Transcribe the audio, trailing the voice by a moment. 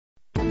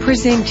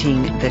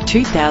Presenting the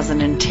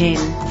 2010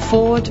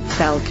 Ford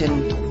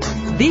Falcon.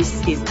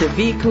 This is the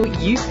vehicle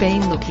you've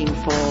been looking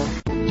for,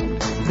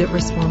 that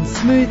responds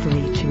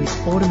smoothly to its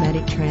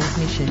automatic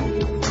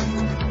transmission.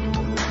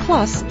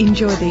 Plus,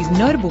 enjoy these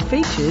notable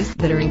features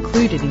that are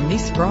included in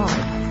this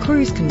ride: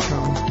 cruise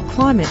control,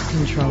 climate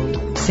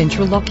control,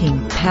 central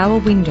locking, power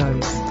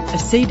windows, a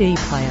CD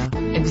player,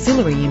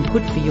 auxiliary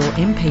input for your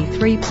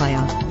MP3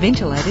 player,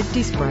 ventilated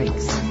disc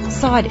brakes,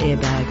 side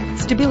airbag,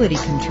 stability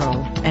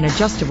control, an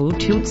adjustable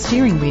tilt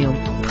steering wheel.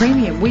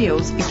 Premium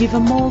wheels give a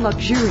more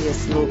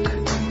luxurious look.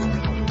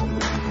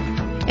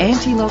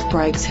 Anti-lock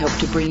brakes help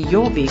to bring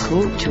your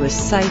vehicle to a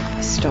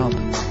safe stop.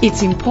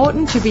 It's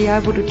important to be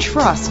able to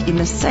trust in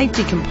the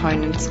safety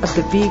components of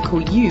the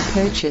vehicle you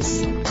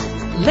purchase.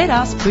 Let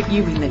us put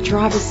you in the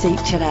driver's seat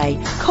today.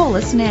 Call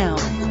us now.